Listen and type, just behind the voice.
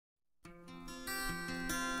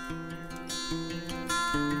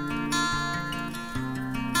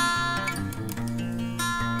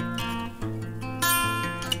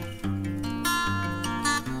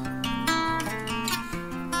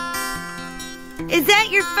Is that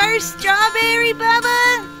your first strawberry,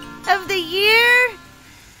 Bubba, of the year?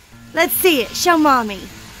 Let's see it. Show Mommy.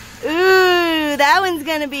 Ooh, that one's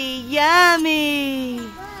gonna be yummy.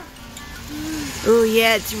 Ooh,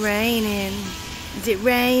 yeah, it's raining. Is it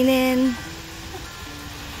raining?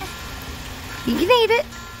 You can eat it.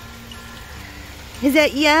 Is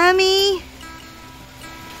that yummy?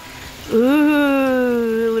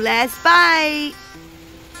 Ooh, last bite.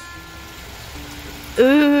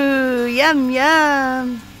 Ooh, yum,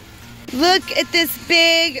 yum. Look at this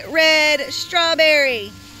big red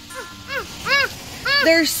strawberry.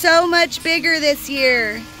 They're so much bigger this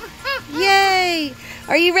year. Yay.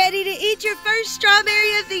 Are you ready to eat your first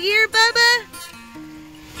strawberry of the year, Bubba?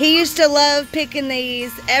 He used to love picking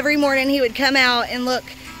these. Every morning he would come out and look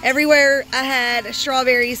everywhere I had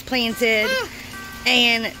strawberries planted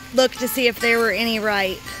and look to see if there were any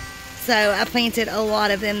ripe. So I planted a lot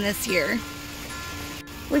of them this year.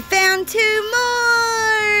 We found 2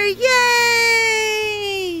 more!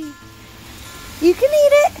 Yay! You can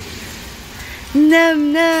eat it.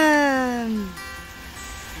 Num num.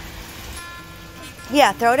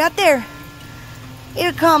 Yeah, throw it out there.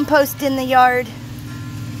 It'll compost in the yard.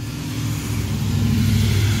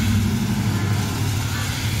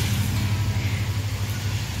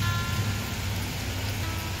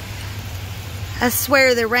 I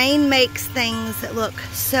swear the rain makes things look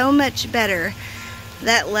so much better.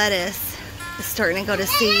 That lettuce is starting to go to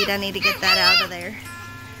seed. I need to get that out of there.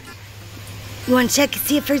 You want to check and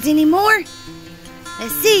see if there's any more?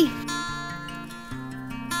 Let's see.